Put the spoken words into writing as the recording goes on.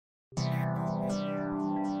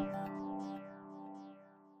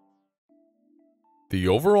The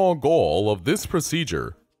overall goal of this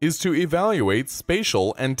procedure is to evaluate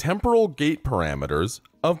spatial and temporal gait parameters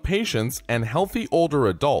of patients and healthy older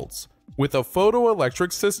adults with a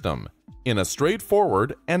photoelectric system in a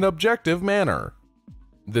straightforward and objective manner.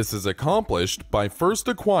 This is accomplished by first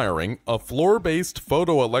acquiring a floor-based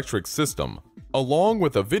photoelectric system along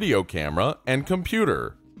with a video camera and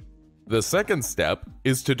computer. The second step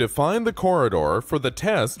is to define the corridor for the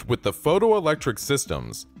test with the photoelectric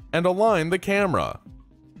systems and align the camera.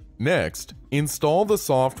 Next, install the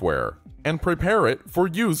software and prepare it for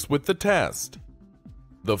use with the test.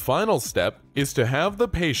 The final step is to have the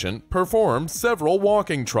patient perform several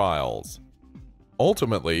walking trials.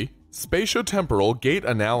 Ultimately, spatiotemporal gait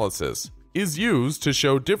analysis is used to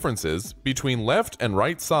show differences between left and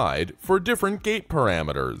right side for different gait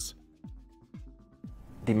parameters.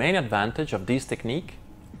 The main advantage of this technique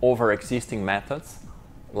over existing methods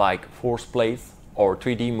like force plates or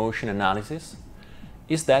 3D motion analysis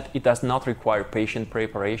is that it does not require patient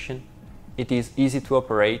preparation, it is easy to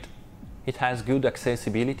operate, it has good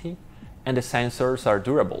accessibility, and the sensors are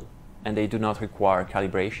durable and they do not require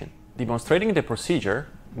calibration. Demonstrating the procedure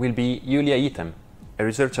will be Julia Item, a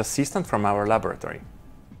research assistant from our laboratory.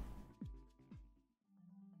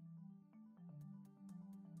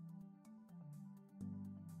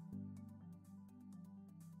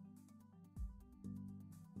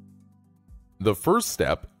 The first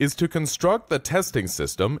step is to construct the testing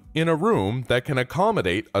system in a room that can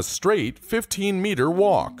accommodate a straight 15-meter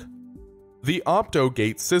walk. The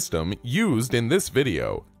OptoGait system used in this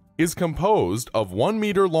video is composed of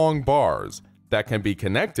 1-meter-long bars that can be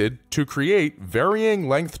connected to create varying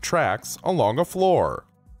length tracks along a floor.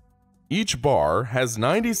 Each bar has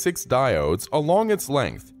 96 diodes along its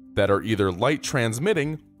length that are either light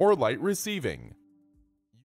transmitting or light receiving.